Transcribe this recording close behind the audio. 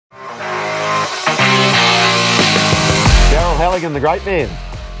Halligan, the great man.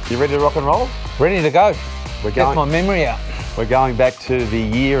 You ready to rock and roll? Ready to go. Get my memory out. We're going back to the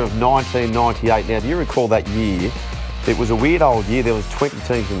year of 1998. Now, do you recall that year? It was a weird old year. There was 20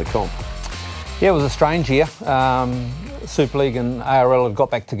 teams in the comp. Yeah, it was a strange year. Super League and ARL had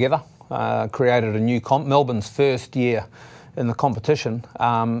got back together, created a new comp. Melbourne's first year in the competition,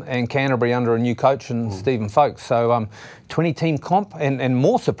 and Canterbury under a new coach and Stephen Folkes. So 20-team comp, and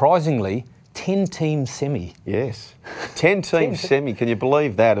more surprisingly, 10-team semi. Yes, 10-team semi. Can you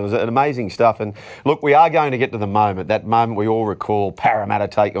believe that? It was amazing stuff. And look, we are going to get to the moment, that moment we all recall, Parramatta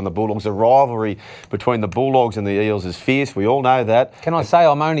take on the Bulldogs. The rivalry between the Bulldogs and the Eels is fierce. We all know that. Can I say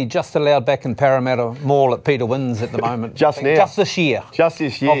I'm only just allowed back in Parramatta Mall at Peter Wynn's at the moment? Just now? Just this year. Just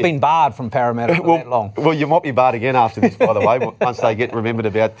this year. I've been barred from Parramatta for that long. Well, you might be barred again after this, by the way, once they get remembered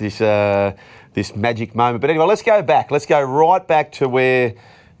about this this magic moment. But anyway, let's go back. Let's go right back to where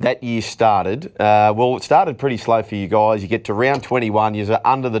that year started. Well, it started pretty slow for you guys. You get to round 21, you're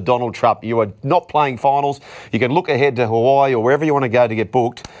under the Donald Trump. You are not playing finals. You can look ahead to Hawaii or wherever you want to go to get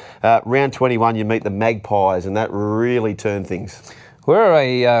booked. Round 21, you meet the Magpies, and that really turned things. We're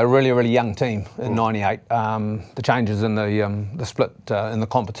a really, really young team in '98. The changes in the split in the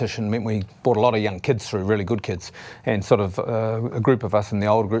competition meant we brought a lot of young kids through, really good kids, and sort of a group of us in the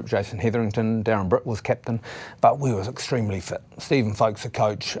older group, Jason Hetherington, Darren Britt was captain, but we were extremely fit. Stephen Folkes, a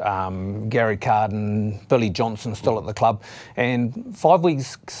coach, Gary Carden, Billy Johnson still at the club, and 5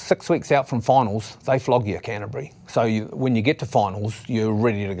 weeks, 6 weeks out from finals, they flog you, Canterbury. So when you get to finals, you're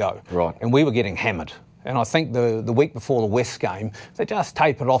ready to go. Right. And we were getting hammered. And I think the week before the West game, they just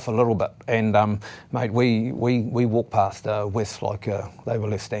tapered off a little bit. And, mate, we walked past West like they were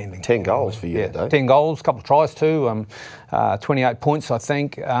left standing. 10 goals for you that day. 10 goals, a couple of tries too, 28 points, I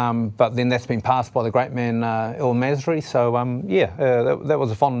think. But then that's been passed by the great man, El Masri. So, that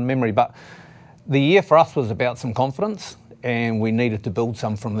was a fond memory. But the year for us was about some confidence, and we needed to build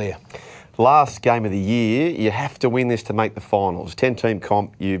some from there. Last game of the year, you have to win this to make the finals. 10-team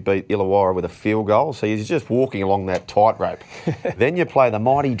comp, you beat Illawarra with a field goal, so you're just walking along that tightrope. Then you play the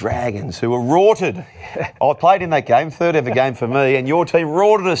mighty Dragons, who were rorted. I played in that game, third ever game for me, and your team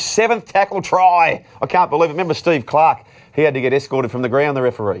rorted a 7th tackle try. I can't believe it. Remember Steve Clark? He had to get escorted from the ground, the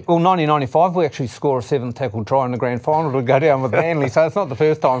referee. Well, 1995, we actually score a 7th tackle try in the grand final to go down with Manly, so it's not the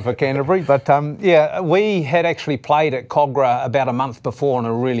first time for Canterbury. But, we had actually played at Cogra about a month before on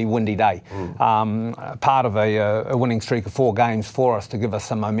a really windy day. Part of a winning streak of 4 games for us to give us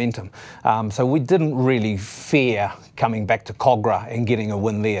some momentum. So we didn't really fear coming back to Cogra and getting a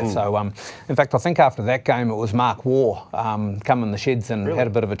win there. So, in fact, I think after that game, it was Mark Waugh come in the sheds and had a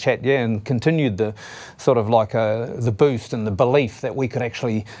bit of a chat, and continued the sort of like the boost and the belief that we could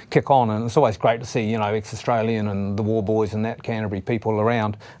actually kick on. And it's always great to see, ex-Australian and the War Boys and that Canterbury people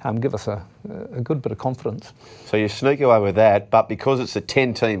around give us a good bit of confidence. So you sneak away with that, but because it's a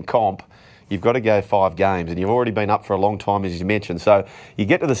 10-team comp, you've got to go 5 games, and you've already been up for a long time, as you mentioned. So you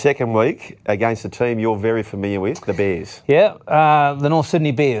get to the second week against a team you're very familiar with, the Bears. Yeah, the North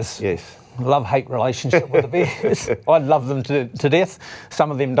Sydney Bears. Yes. Love-hate relationship with the Bears. I love them to death. Some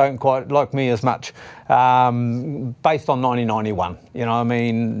of them don't quite like me as much. Based on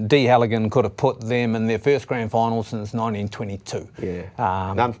 1991, D. Halligan could have put them in their first grand final since 1922.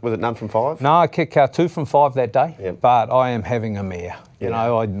 Yeah. Was it none from 5? No, I kicked 2 from 5 that day. Yep. But I am having a mare.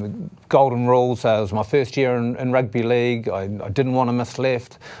 Golden rules. It was my first year in rugby league. I didn't want to miss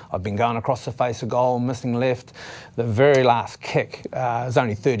left. I've been going across the face of goal, missing left. The very last kick was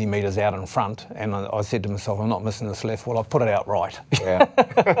only 30 metres out in front, and I said to myself, I'm not missing this left. Well, I put it out right. Yeah.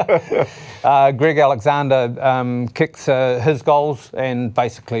 Greg Alexander kicks his goals, and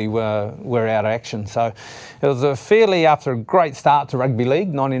basically we're out of action. So it was after a great start to rugby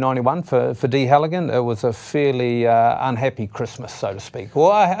league, 1991 for D. Halligan, it was a fairly unhappy Christmas, so to speak.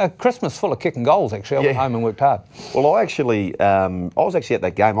 Well, a Christmas full of kicking goals, actually. I went home and worked hard. Well, I was actually at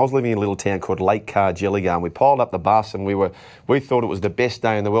that game. I was living in a little town called Lake Cargelliga, and we piled up the bus, and we thought it was the best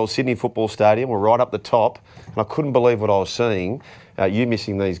day in the world. Sydney Football Stadium, we're right up the top, and I couldn't believe what I was seeing. You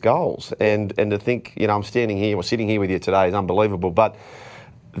missing these goals, and to think, I'm sitting here with you today is unbelievable. But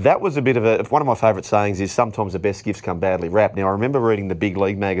that was a bit of one of my favourite sayings is sometimes the best gifts come badly wrapped. Now, I remember reading the Big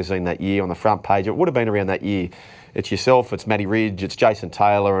League magazine that year on the front page. It would have been around that year. It's yourself, it's Matty Ridge, it's Jason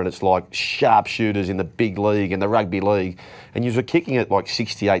Taylor, and it's like sharpshooters in the big league and the rugby league. And you were kicking at like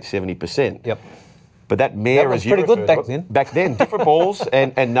 68, 70%. Yep. But that mare, that was pretty good back then. Back then, different balls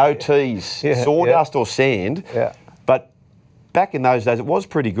and no tees, sawdust or sand. Yeah. But back in those days, it was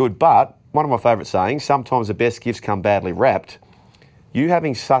pretty good. But one of my favourite sayings, sometimes the best gifts come badly wrapped. You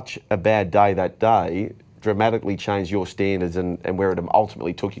having such a bad day that day dramatically changed your standards and where it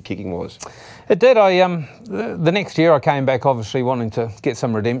ultimately took your kicking wise? It did. The next year I came back obviously wanting to get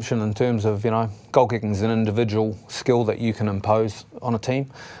some redemption in terms of, goal kicking is an individual skill that you can impose on a team.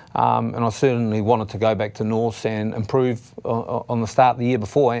 And I certainly wanted to go back to Norths and improve on the start of the year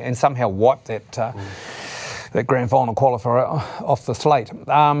before and somehow wipe that grand final qualifier off the slate.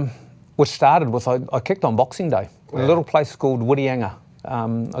 Which started with, I kicked on Boxing Day. Wow. A little place called Whitianga.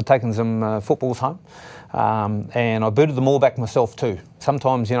 I'd taken some footballs home and I booted them all back myself too.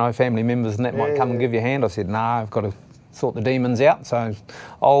 Sometimes, family members and that might come and give you a hand. I said, I've got to sort the demons out. So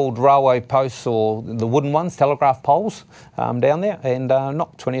old railway posts or the wooden ones, telegraph poles down there, and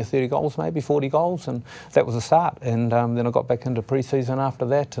knocked 20 or 30 goals, maybe 40 goals, and that was a start. And then I got back into pre-season after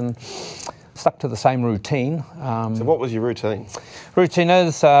that and stuck to the same routine. So what was your routine? Routine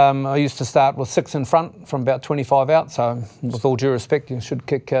is, I used to start with 6 in front from about 25 out, so with all due respect, you should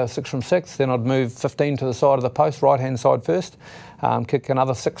kick 6 from 6. Then I'd move 15 to the side of the post, right-hand side first, kick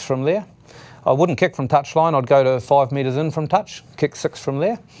another 6 from there. I wouldn't kick from touchline, I'd go to 5 metres in from touch, kick 6 from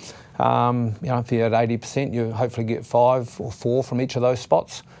there. If you had 80%, you hopefully get 5 or 4 from each of those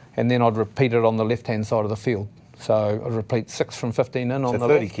spots, and then I'd repeat it on the left-hand side of the field. So I'd repeat 6 from 15 in on the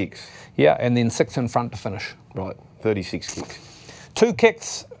 30 left. kicks? Yeah, and then 6 in front to finish. Right, 36 kicks. 2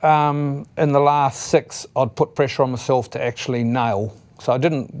 kicks in the last 6, I'd put pressure on myself to actually nail. So I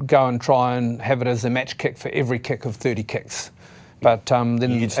didn't go and try and have it as a match kick for every kick of 30 kicks. But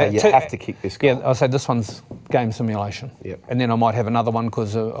then you'd say you have to kick this goal. Yeah, I'd say this one's game simulation. Yep. And then I might have another one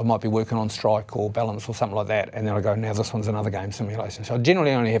because I might be working on strike or balance or something like that. And then I go, now this one's another game simulation. So I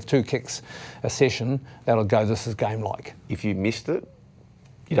generally only have 2 kicks a session. That'll go, this is game-like. If you missed it,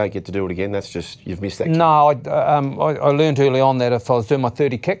 you don't get to do it again. That's just, you've missed that kick. No, I learned early on that if I was doing my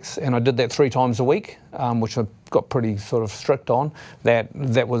 30 kicks and I did that 3 times a week, which I got pretty sort of strict on,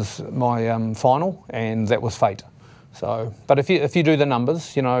 that was my final and that was fate. So, but if you do the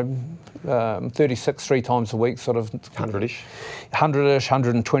numbers, 36 3 times a week, sort of 100-ish,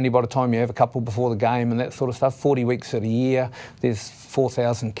 120 by the time you have a couple before the game and that sort of stuff. 40 weeks of the year, there's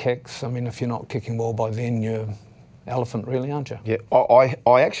 4,000 kicks. I mean, if you're not kicking well by then, you're elephant, really, aren't you? Yeah,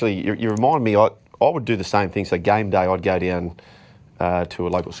 I actually, you remind me, I would do the same thing. So game day, I'd go down to a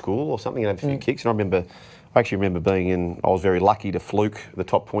local school or something and have a few kicks. And I actually remember I was very lucky to fluke the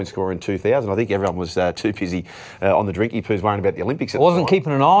top point scorer in 2000. I think everyone was too busy on the drinky poos worrying about the Olympics. I wasn't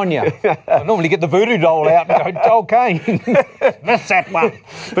keeping an eye on you. I normally get the voodoo doll out and go, Joel Caine, miss that one.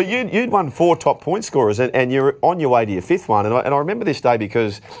 But you'd won 4 top point scorers and you're on your way to your 5th one. And I remember this day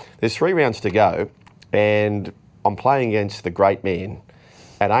because there's 3 rounds to go and I'm playing against the great man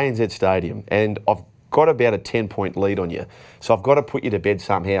at ANZ Stadium and I've got about a 10-point lead on you. So I've got to put you to bed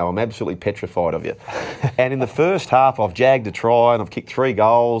somehow. I'm absolutely petrified of you. And in the first half, I've jagged a try and I've kicked 3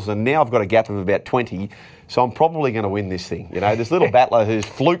 goals and now I've got a gap of about 20. So I'm probably going to win this thing. This little battler who's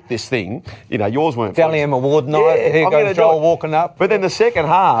fluked this thing, yours weren't fluked. Valium Award night, here goes Joel walking up. But then the second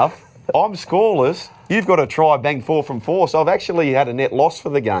half, I'm scoreless. You've got to try bang 4 from 4. So I've actually had a net loss for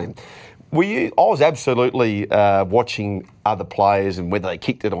the game. I was absolutely watching other players and whether they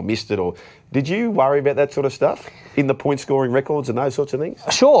kicked it or missed it. Or did you worry about that sort of stuff in the point scoring records and those sorts of things?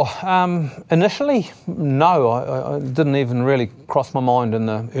 Sure. Initially, no. I didn't even really cross my mind in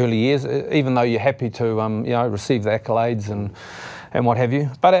the early years, even though you're happy to receive the accolades and what have you.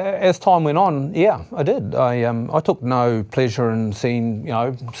 But as time went on, yeah, I did. I took no pleasure in seeing,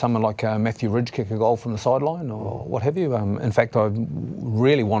 someone like Matthew Ridge kick a goal from the sideline or what have you. In fact, I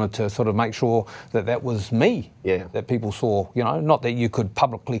really wanted to sort of make sure that was me, that people saw, not that you could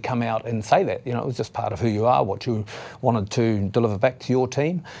publicly come out and say that, it was just part of who you are, what you wanted to deliver back to your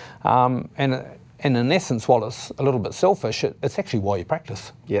team. And in essence, while it's a little bit selfish, it's actually why you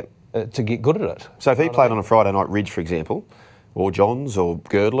practice, to get good at it. So if he played on a Friday night, Ridge, for example, or Johns or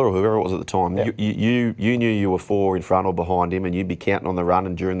Girdler or whoever it was at the time, you knew you were 4 in front or behind him and you'd be counting on the run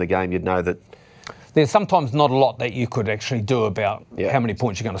and during the game you'd know that... There's sometimes not a lot that you could actually do about how many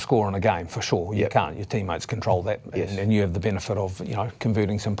points you're going to score in a game, for sure. You can't. Your teammates control that, and you have the benefit of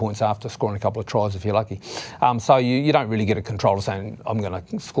converting some points after scoring a couple of tries if you're lucky. So you don't really get a control of saying, I'm going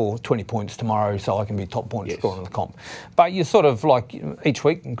to score 20 points tomorrow so I can be top point scorer in the comp. But you sort of like each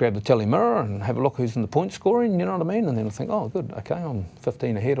week and grab the telly mirror and have a look who's in the point scoring, you know what I mean? And then I think, oh, good, okay, I'm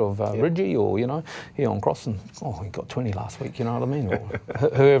 15 ahead of Ridgie, or, here on Cross, and he got 20 last week, you know what I mean? Or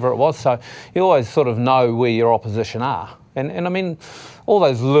whoever it was. So you always sort of know where your opposition are. And I mean, all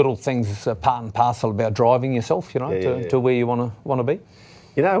those little things are part and parcel about driving yourself, to where you want to be.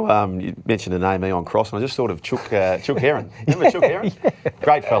 You know, you mentioned the name Eon Cross, and I just thought of Chuck Heron. Remember Chuck Heron? Yeah.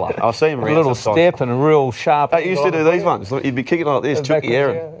 Great fella. I see him around. A little sometimes. step and a real sharp. He used to do these ones. He'd be kicking like this, Chucky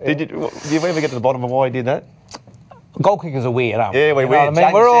Heron. Yeah. Did you ever get to the bottom of why he did that? Goal kickers are weird, aren't we? Yeah, we're weird. I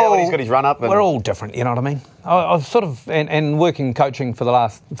mean? We're all, he's got his run up. We're all different, you know what I mean? I've sort of, and working coaching for the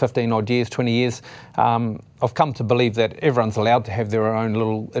last 15 odd years, 20 years, I've come to believe that everyone's allowed to have their own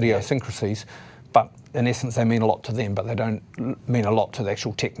little idiosyncrasies, but in essence they mean a lot to them, but they don't mean a lot to the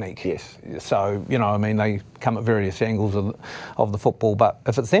actual technique. Yes. So, you know, I mean, they come at various angles of the football, but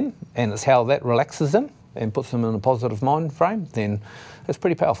if it's them and it's how that relaxes them and puts them in a positive mind frame, then it's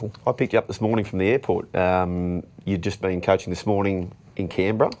pretty powerful. I picked you up this morning from the airport. You'd just been coaching this morning in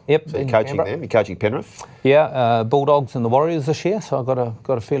Canberra. Yep, so you're in coaching Canberra. them. You're coaching Penrith. Yeah, Bulldogs and the Warriors this year, so I've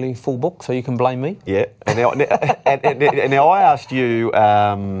got a fairly full book, so you can blame me. Yeah. And now I asked you,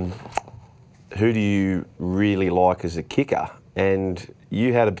 who do you really like as a kicker? And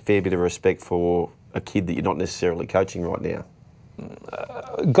you had a fair bit of respect for a kid that you're not necessarily coaching right now.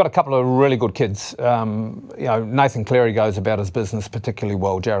 Got a couple of really good kids. You know, Nathan Cleary goes about his business particularly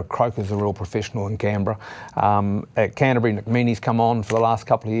well. Jared Croker's a real professional in Canberra. At Canterbury, Nick Meaney's come on for the last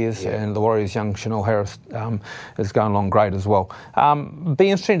couple of years, and the Warriors' young Chanel Harris is going along great as well. Be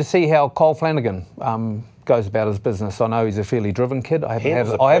interesting to see how Cole Flanagan goes about his business. I know he's a fairly driven kid. I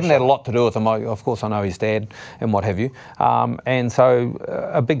haven't had a lot to do with him. Of course, I know his dad and what have you. And so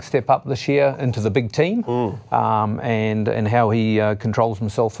a big step up this year into the big team, and how he controls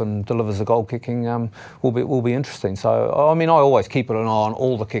himself and delivers the goal kicking will be interesting. So, I mean, I always keep an eye on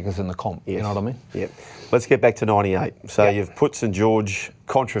all the kickers in the comp. Yes. You know what I mean? Yep. Let's get back to 98. So you've put St George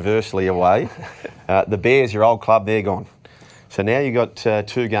controversially away. The Bears, your old club, they're gone. So now you've got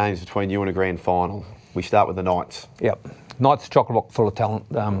 2 games between you and a grand final. We start with the Knights. Yep. Knights chock-a block full of talent.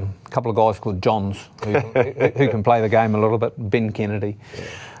 A couple of guys called Johns who can play the game a little bit. Ben Kennedy.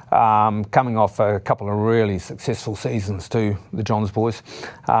 Coming off a couple of really successful seasons too, the Johns boys.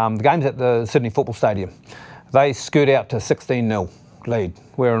 The game's at the Sydney Football Stadium. They scoot out to 16-0 lead.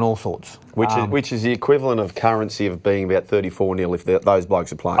 We're in all sorts. Which is the equivalent of currency of being about 34-0 if those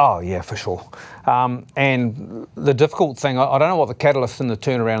blokes are playing. Oh, yeah, for sure. And the difficult thing, I don't know what the catalyst in the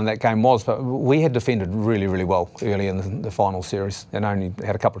turnaround in that game was, but we had defended really, really well early in the final series and only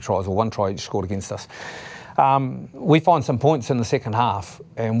had a couple of tries, or 1 try each scored against us. We find some points in the second half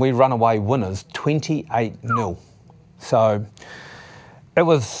and we run away winners 28-0. So it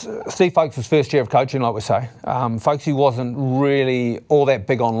was Steve Folkes' first year of coaching, like we say. Folkes wasn't really all that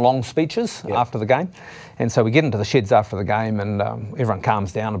big on long speeches after the game. And so we get into the sheds after the game and everyone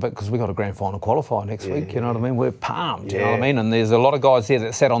calms down a bit because we've got a grand final qualifier next week, you know what I mean? We're pumped, you know what I mean? And there's a lot of guys there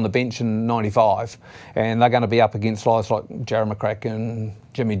that sat on the bench in 95 and they're going to be up against guys like Jarrah McCracken,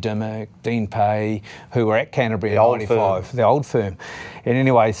 Jimmy Dimmock, Dean Pay, who were at Canterbury in 95, the old firm. And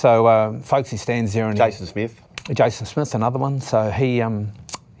anyway, so Folkes stands there and... Jason Smith, another one. So he,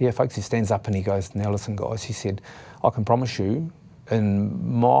 Folkes stands up and he goes, now listen guys, he said, I can promise you,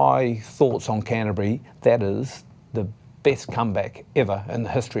 in my thoughts on Canterbury, that is the best comeback ever in the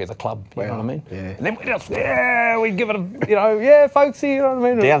history of the club. You know what I mean? Yeah. And then we just, we'd give it a, folks, you know what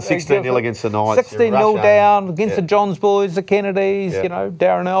I mean? Down 16-0 against the Knights. 16-0 down against the Johns boys, the Kennedys, you know,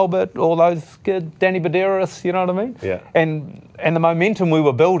 Darren Albert, all those kids, Danny Baderas, you know what I mean? Yeah. And the momentum we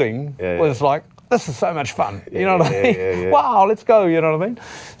were building was like, this is so much fun, you know what I mean? Wow, let's go, you know what I mean?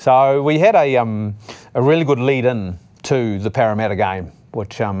 So we had a really good lead in to the Parramatta game,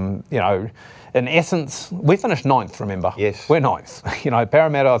 which, you know, in essence, we finished 9th, remember? Yes. We're 9th. You know,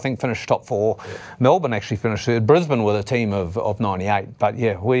 Parramatta, I think, finished top 4. Yeah. Melbourne actually finished 3rd. Brisbane were a team of 98. But,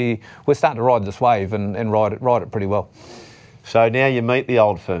 yeah, we're starting to ride this wave and ride it pretty well. So now you meet the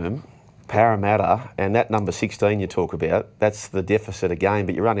old firm, Parramatta, and that number 16 you talk about, that's the deficit again,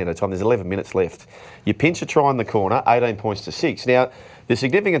 but you're running out of time. There's 11 minutes left. You pinch a try in the corner, 18 points to 6. Now, the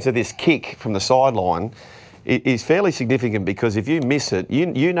significance of this kick from the sideline is fairly significant because if you miss it,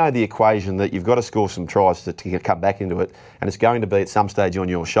 you know the equation that you've got to score some tries to come back into it, and it's going to be at some stage on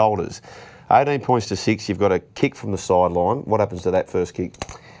your shoulders. 18 points to 6, you've got a kick from the sideline. What happens to that first kick?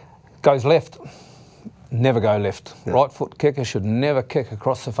 Goes left. Never go left. Yeah. Right foot kicker should never kick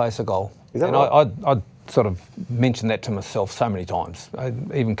across the face of goal. Is that right? I sort of mentioned that to myself so many times. I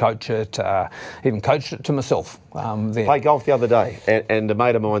even coached it to myself. Played golf the other day, and a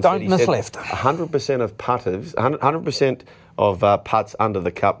mate of mine said he said left. 100% of putters, 100% of putts under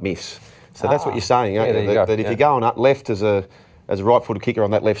the cup miss. So that's what you're saying, aren't you? That if you're going up left as a right-footed kicker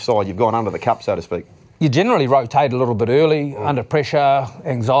on that left side, you've gone under the cup, so to speak. You generally rotate a little bit early, under pressure,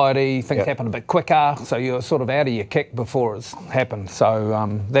 anxiety, things happen a bit quicker, so you're sort of out of your kick before it's happened.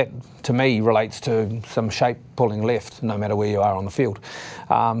 So that, to me, relates to some shape pulling left, no matter where you are on the field.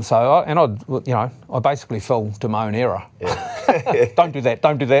 I basically fell to my own error. Yeah. Don't do that,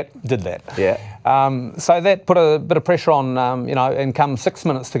 did that. Yeah. So that put a bit of pressure on, and come 6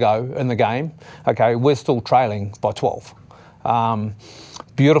 minutes to go in the game, okay, we're still trailing by 12.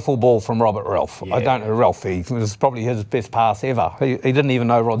 Beautiful ball from Robert Ralph. Yeah. I don't know, Ralphie. It was probably his best pass ever. He didn't even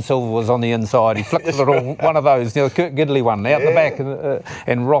know Rod Silver was on the inside. He flicked a little one of those, Kurt Gidley one out the back,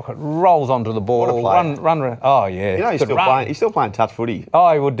 and Rocket rolls onto the ball. What a player. Run. Oh yeah. He's still playing touch footy.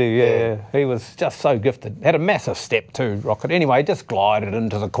 Oh, he would do. Yeah. He was just so gifted. Had a massive step too, Rocket. Anyway, just glided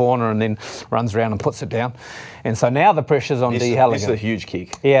into the corner and then runs around and puts it down. And so now the pressure's on D. Halligan. This is a huge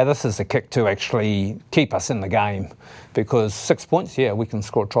kick. Yeah, this is a kick to actually keep us in the game, because 6 points, we can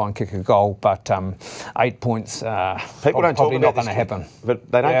try and kick a goal, but 8 points, People don't probably talk not about going to happen.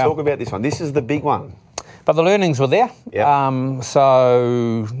 But they don't talk about this one. This is the big one. But the learnings were there. Yep.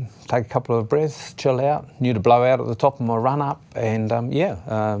 So take a couple of breaths, chill out. Knew to blow out at the top of my run up, and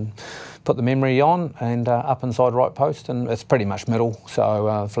put the memory on and up inside right post, and it's pretty much middle.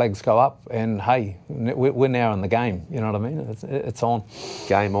 So flags go up, and hey, we're now in the game. You know what I mean? It's on.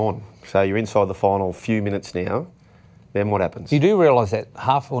 Game on. So you're inside the final few minutes now. Then what happens? You do realise that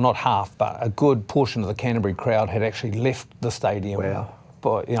not half, but a good portion of the Canterbury crowd had actually left the stadium. Wow.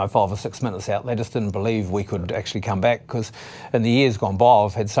 By 5 or 6 minutes out. They just didn't believe we could actually come back, because in the years gone by,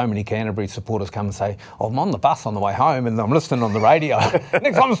 I've had so many Canterbury supporters come and say, I'm on the bus on the way home and I'm listening on the radio.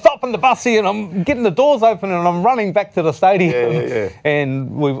 Next time I'm stopping the bus here and I'm getting the doors open and I'm running back to the stadium. Yeah.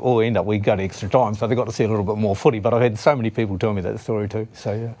 And we go to extra time, so they got to see a little bit more footy. But I've had so many people tell me that story too.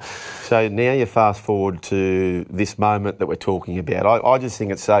 So, yeah. So now you fast forward to this moment that we're talking about. I just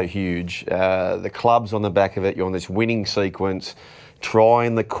think it's so huge. The club's on the back of it. You're on this winning sequence. Try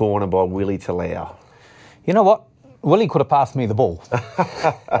in the corner by Willie Talau. You know what? Willie could have passed me the ball.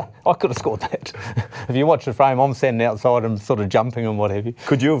 I could have scored that. If you watch the frame, I'm standing outside and sort of jumping and what have you.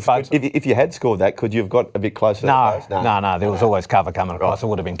 Could you have, if you had scored that, could you have got a bit closer? No. There was always cover coming across. Right. I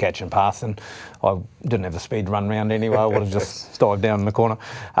would have been catch and pass, and I didn't have the speed to run round anyway. I would have just dived down in the corner.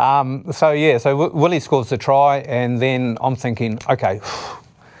 So Willie scores the try, and then I'm thinking, okay,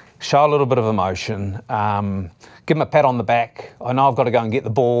 show a little bit of emotion. Give him a pat on the back. I know I've got to go and get the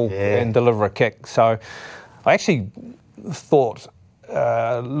ball and deliver a kick. So I actually thought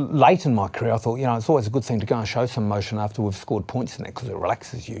late in my career, I thought, it's always a good thing to go and show some emotion after we've scored points in it, because it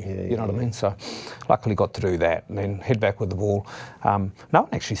relaxes you. You know what I mean? So luckily got to do that, and then head back with the ball. No one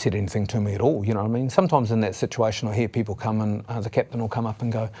actually said anything to me at all, you know what I mean? Sometimes in that situation I hear people come and the captain will come up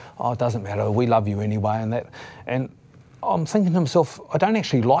and go, oh, it doesn't matter, we love you anyway, and I'm thinking to myself, I don't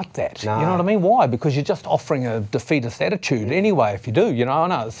actually like that. No. You know what I mean? Why? Because you're just offering a defeatist attitude anyway if you do. I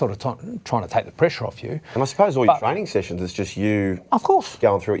know it's sort of trying to take the pressure off you. And I suppose all your training sessions, it's just you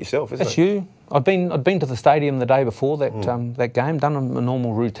going through it yourself, isn't it? It's you. I'd been to the stadium the day before that game, done a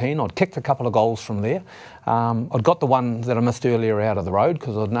normal routine. I'd kicked a couple of goals from there. I'd got the one that I missed earlier out of the road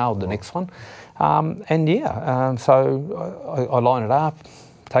because I'd nailed the next one. So I line it up,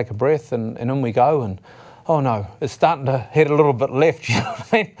 take a breath, and in we go. And oh no, it's starting to head a little bit left, you know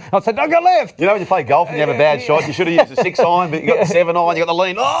what I mean? I said, don't go left! You know when you play golf and you have a bad shot, you should have used a 6 iron, but you got the 7 iron, you got the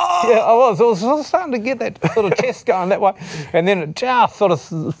lean. Oh! Yeah, I was starting to get that sort of chest going that way. And then it just sort of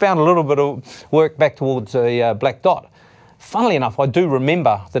found a little bit of work back towards a black dot. Funnily enough, I do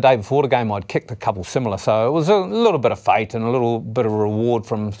remember the day before the game I'd kicked a couple similar, so it was a little bit of fate and a little bit of reward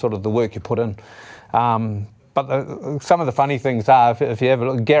from sort of the work you put in. But some of the funny things are, if you ever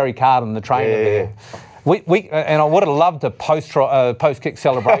look, Gary Carden, the trainer there, and I would have loved a post-kick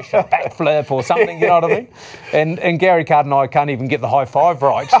celebration, backflip or something, you know what I mean? And Gary Card and I can't even get the high five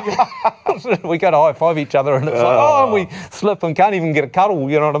right. We go to high five each other and it's and we slip and can't even get a cuddle,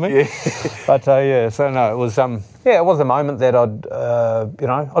 you know what I mean? Yeah. But so no, it was it was a moment that I'd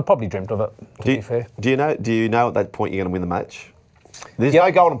probably dreamt of it, to be fair. Do you know at that point you're going to win the match? There's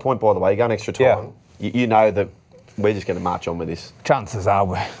no golden point, by the way. You're going extra time. Yeah. You know that we're just going to march on with this. Chances are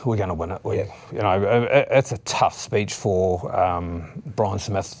we're going to win it. It's a tough speech for Brian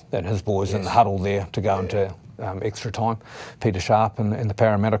Smith and his boys in the huddle there to go into extra time. Peter Sharp and the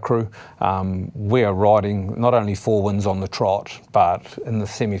Parramatta crew. We are riding not only 4 wins on the trot, but in the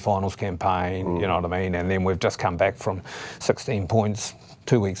semi-finals campaign, you know what I mean? And then we've just come back from 16 points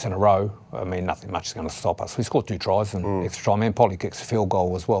 2 weeks in a row. I mean, nothing much is going to stop us. We scored 2 tries in extra time, and Polly kicks a field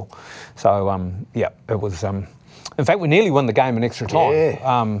goal as well. So, it was... in fact, we nearly won the game in extra time.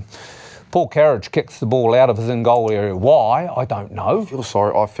 Yeah. Paul Carriage kicks the ball out of his in-goal area. Why? I don't know. I feel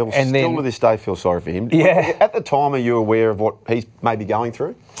sorry. I feel And still then- to this day feel sorry for him. Yeah. At the time, are you aware of what he's maybe going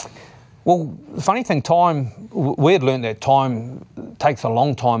through? Well, the funny thing, we'd learned that time takes a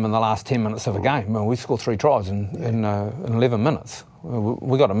long time in the last 10 minutes of a game. Well, we scored 3 tries in 11 minutes.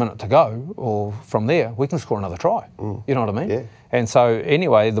 We got a minute to go, or from there, we can score another try. You know what I mean? Yeah. And so,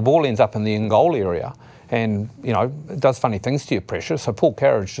 anyway, the ball ends up in the in-goal area, and, you know, it does funny things to your pressure. So Paul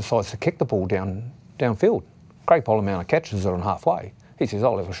Carriage decides to kick the ball downfield. Craig Polamalu catches it on halfway. He says,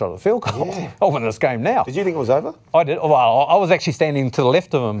 I'll have a shot at the field goal. Yeah. I'll win this game now. Did you think it was over? I did. Well, I was actually standing to the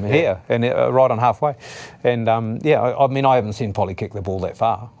left of him here, and right on halfway. And I mean, I haven't seen Polly kick the ball that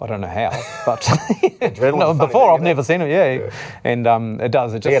far. I don't know how, but Adrenaline's funny, before I've isn't it? never seen it. Yeah, and it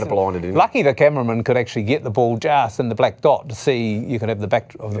does. It just, He had it blinded, didn't he? lucky the cameraman could actually get the ball just in the black dot to see. You could have the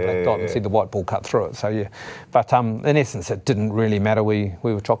back of the black dot and see the white ball cut through it. So yeah, but in essence, it didn't really matter. We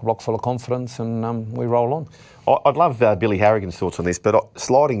were chock-a-block full of confidence, and we roll on. I'd love Billy Harrigan's thoughts on this, but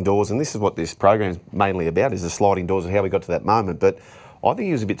sliding doors, and this is what this program's mainly about, is the sliding doors and how we got to that moment. But I think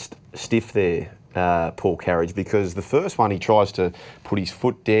he was a bit stiff there, Paul Carriage, because the first one he tries to put his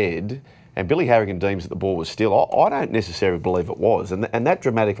foot dead, and Billy Harrigan deems that the ball was still. I don't necessarily believe it was, and that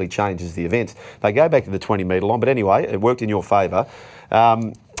dramatically changes the events. They go back to the 20-metre line, but anyway, it worked in your favour.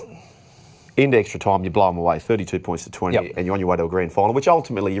 Into extra time, you blow them away, 32 points to 20, and you're on your way to a grand final, which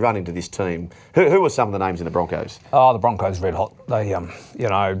ultimately you run into this team. Who were some of the names in the Broncos? Oh, the Broncos red hot. They,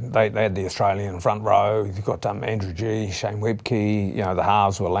 they had the Australian front row. You've got Andrew G, Shane Webke. You know, the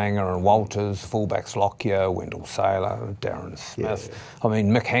halves were Langer and Walters. Fullbacks Lockyer, Wendell Saylor, Darren Smith. Yeah. I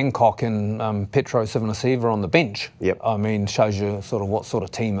mean, Mick Hancock and Petro Sivanasiva on the bench. Yep. I mean, shows you sort of what sort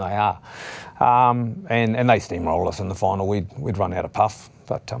of team they are. And they steamroll us in the final. We'd run out of puff.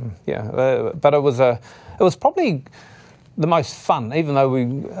 But but it was probably the most fun, even though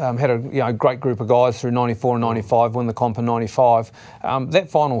we had a great group of guys through 94 and 95, won the comp in 95.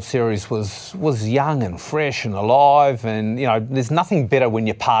 That final series was young and fresh and alive, and there's nothing better when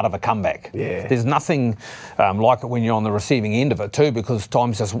you're part of a comeback. Yeah. There's nothing like it when you're on the receiving end of it too, because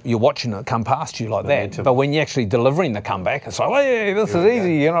times just you're watching it come past you like that. But when you're actually delivering the comeback, it's like, hey, this is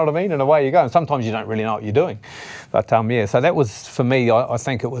easy, you know what I mean? And away you go. And sometimes you don't really know what you're doing. But so that was, for me, I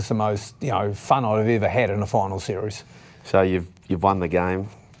think it was the most fun I've ever had in a final series. So you've won the game.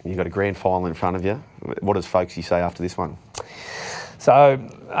 You've got a grand final in front of you. What does Folksy say after this one? So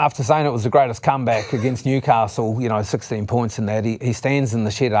after saying it was the greatest comeback against Newcastle, 16 points in that, he stands in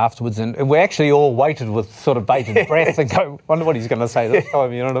the shed afterwards, and we actually all waited with sort of bated breath and go, wonder what he's going to say this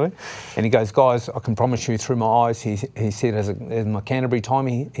time, you know what I mean? And he goes, guys, I can promise you through my eyes, he said, in my Canterbury time,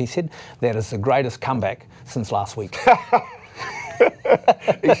 he said, that is the greatest comeback since last week.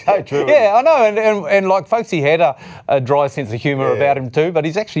 He's so true. Yeah, I know, and like Folksy had a dry sense of humour about him too, but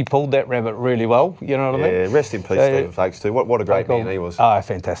he's actually pulled that rabbit really well, you know what I mean? Yeah, rest in peace, Stephen Folks too. What a great man he was. Oh,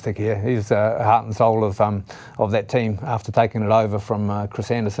 fantastic, yeah. He's heart and soul of that team after taking it over from Chris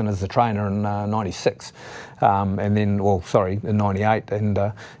Anderson as the trainer in 96. And then, in 98,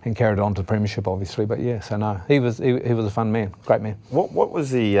 and carried it on to the premiership, obviously. But yeah, so no, he was a fun man, great man. What was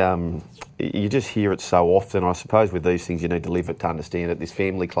the? You just hear it so often. I suppose with these things, you need to live it to understand it. This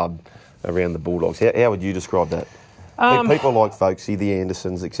family club around the Bulldogs. How would you describe that? People like Folksy, the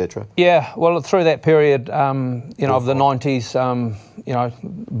Andersons, etc. Yeah, well, through that period, of the 90s,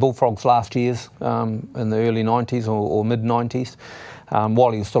 Bullfrogs last years, in the early 90s or mid 90s.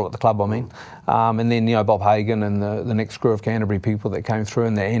 While he was still at the club, I mean. And then, Bob Hagan and the next crew of Canterbury people that came through,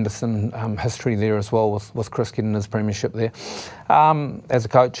 and the Anderson history there as well with Chris getting his premiership there as a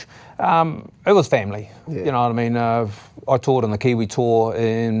coach. It was family, you know what I mean? I toured on the Kiwi Tour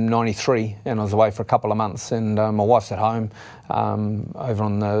in 93 and I was away for a couple of months, and my wife's at home over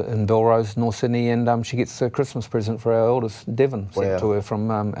in Belrose, North Sydney, and she gets a Christmas present for our eldest, Devon, sent to her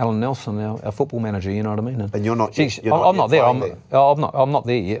from Alan Nelson, our football manager, you know what I mean? And you're not I'm not there. I'm not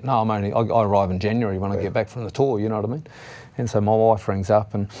there yet. No, I arrive in January when I get back from the tour, you know what I mean? And so my wife rings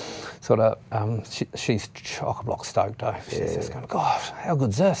up and sort of, she's chock-a-block stoked, eh? She's just going, gosh, how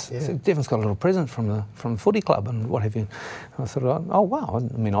good's this? Yeah. So Devon's got a little present from the footy club and what have you. And I sort of, oh, wow.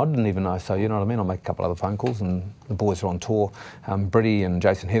 I mean, I didn't even know. So, you know what I mean? I'll make a couple other phone calls, and the boys are on tour. Bridie and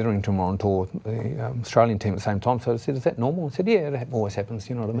Jason Hetherington were on tour, the Australian team at the same time. So I said, is that normal? I said, yeah, it always happens,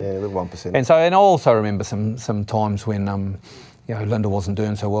 you know what I mean? Yeah, the 1%. And I also remember some times when... Linda wasn't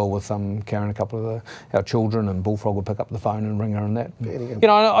doing so well with carrying a couple of our children, and Bullfrog would pick up the phone and ring her and that.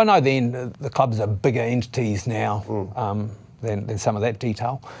 I know then the clubs are bigger entities now than some of that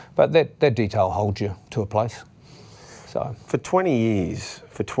detail, but that detail holds you to a place. So for 20 years,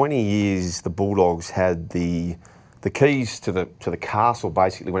 the Bulldogs had the the keys to the castle,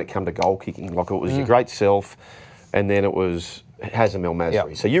 basically, when it came to goal kicking. Like, it was your great self, and then it was Hazem El Masri.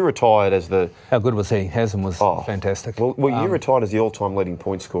 Yep. So you retired as the... How good was he? Hazem was fantastic. Well, you retired as the all-time leading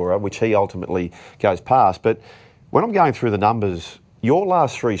point scorer, which he ultimately goes past. But when I'm going through the numbers, your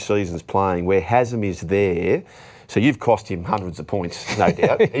last 3 seasons playing where Hazem is there, so you've cost him hundreds of points, no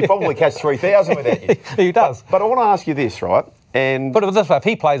doubt. He probably catch 3,000 without you. He does. But I want to ask you this, right? But this way, if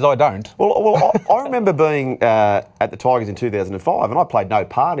he plays, I don't. Well, I remember being at the Tigers in 2005, and I played no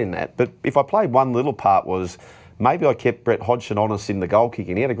part in that. But if I played one little part was maybe I kept Brett Hodgson honest in the goal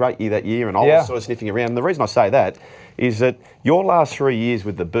kicking. He had a great year that year, and I was sort of sniffing around. And the reason I say that is that your last 3 years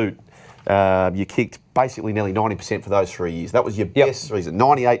with the boot, you kicked basically nearly 90% for those 3 years. That was your best season,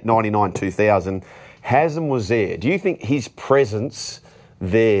 98, 99, 2000. Hazem was there. Do you think his presence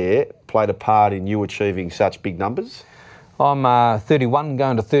there played a part in you achieving such big numbers? I'm 31,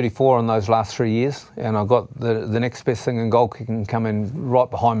 going to 34 in those last 3 years, and I've got the next best thing in goal kicking coming right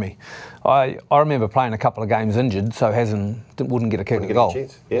behind me. I remember playing a couple of games injured, so Hazem wouldn't get a kick at goal.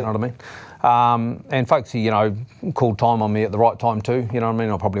 You know what I mean? And folks, called time on me at the right time too. You know what I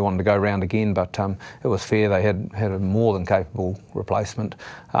mean? I probably wanted to go round again, but it was fair. They had a more than capable replacement,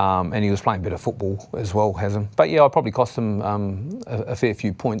 and he was playing better football as well, Hazem. But yeah, I probably cost him a fair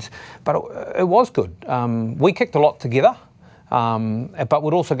few points, but it was good. We kicked a lot together. But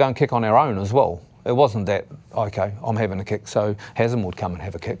we'd also go and kick on our own as well. It wasn't that, okay, I'm having a kick, so Hazem would come and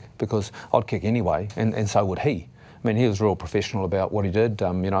have a kick, because I'd kick anyway, and so would he. I mean, he was real professional about what he did.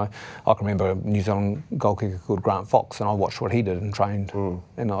 I can remember a New Zealand goal kicker called Grant Fox, and I watched what he did and trained,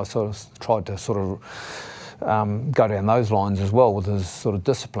 and I sort of tried to sort of go down those lines as well with his sort of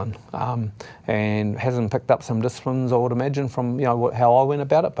discipline, and hasn't picked up some disciplines, I would imagine, from how I went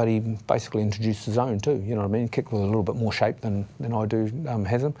about it. But he basically introduced his own too. You know what I mean? Kicked with a little bit more shape than I do,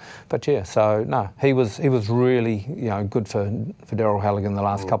 Hazem. But yeah, so no, he was really good for Daryl Halligan the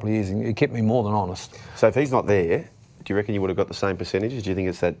last couple of years. He kept me more than honest. So if he's not there, do you reckon you would have got the same percentages? Do you think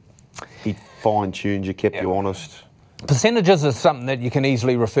it's that he fine-tuned you, kept you honest? Percentages is something that you can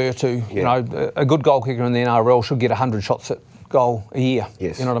easily refer to. A good goal kicker in the NRL should get 100 shots at goal a year.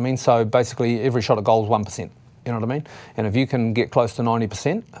 Yes. You know what I mean? So basically every shot at goal is 1%. You know what I mean? And if you can get close to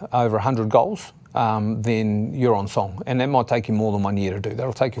 90% over 100 goals, then you're on song. And that might take you more than 1 year to do.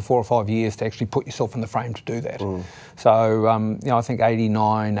 That'll take you 4 or 5 years to actually put yourself in the frame to do that. So, I think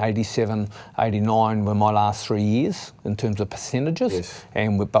 89, 87, 89 were my last 3 years in terms of percentages.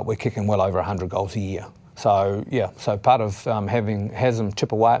 Yes. But we're kicking well over 100 goals a year. So, so part of having Hazem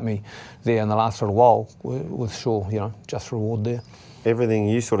chip away at me there in the last little while was sure, just reward there. Everything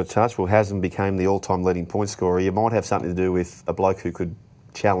you sort of touched, well, Hazem became the all-time leading point scorer. You might have something to do with a bloke who could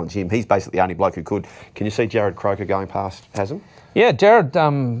challenge him. He's basically the only bloke who could. Can you see Jared Croker going past Hazem? Yeah, Jared,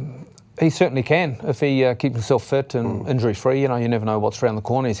 he certainly can if he keeps himself fit and injury-free. You never know what's around the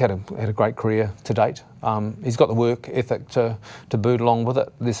corner. He's had a great career to date. He's got the work ethic to boot along with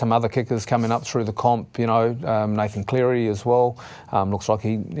it. There's some other kickers coming up through the comp. Nathan Cleary as well. Looks like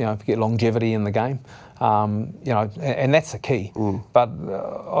he get longevity in the game. And that's the key. But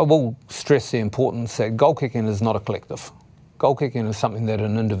I will stress the importance that goal kicking is not a collective. Goal kicking is something that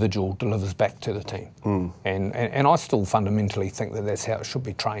an individual delivers back to the team. And I still fundamentally think that that's how it should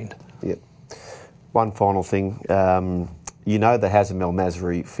be trained. Yep. One final thing. The Hazem El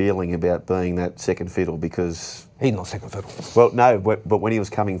Masri feeling about being that second fiddle, because... He's not second fiddle. Well, no, but when he was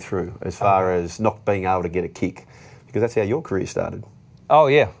coming through, as far as not being able to get a kick, because that's how your career started. Oh,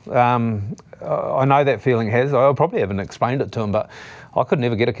 yeah. I know that feeling, Has. I probably haven't explained it to him, but I could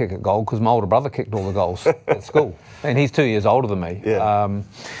never get a kick at goal because my older brother kicked all the goals at school. And he's 2 years older than me. Yeah.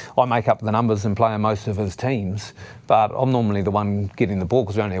 I make up the numbers and play in most of his teams, but I'm normally the one getting the ball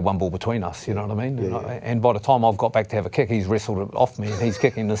because we only have one ball between us, you know what I mean? Yeah, and by the time I've got back to have a kick, he's wrestled it off me and he's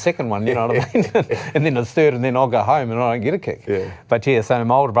kicking the second one, you know what I mean? And then it's third, and then I'll go home and I don't get a kick. Yeah. But yeah, so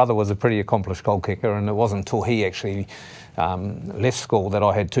my older brother was a pretty accomplished goal kicker, and it wasn't until he actually left school that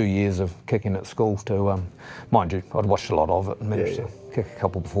I had 2 years of kicking at school to, mind you, I'd watched a lot of it and managed to kick a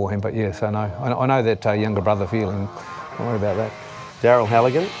couple before him. But yeah, so no, I know that younger brother feeling. Don't worry about that. Daryl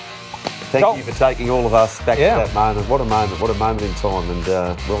Halligan, thank you for taking all of us back to that moment. What a moment in time, and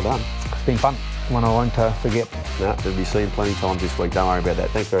well done. It's been fun, one I won't forget. No, we'll be seeing plenty of times this week, don't worry about that.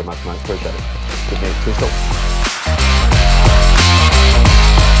 Thanks very much, mate, appreciate it. Good man,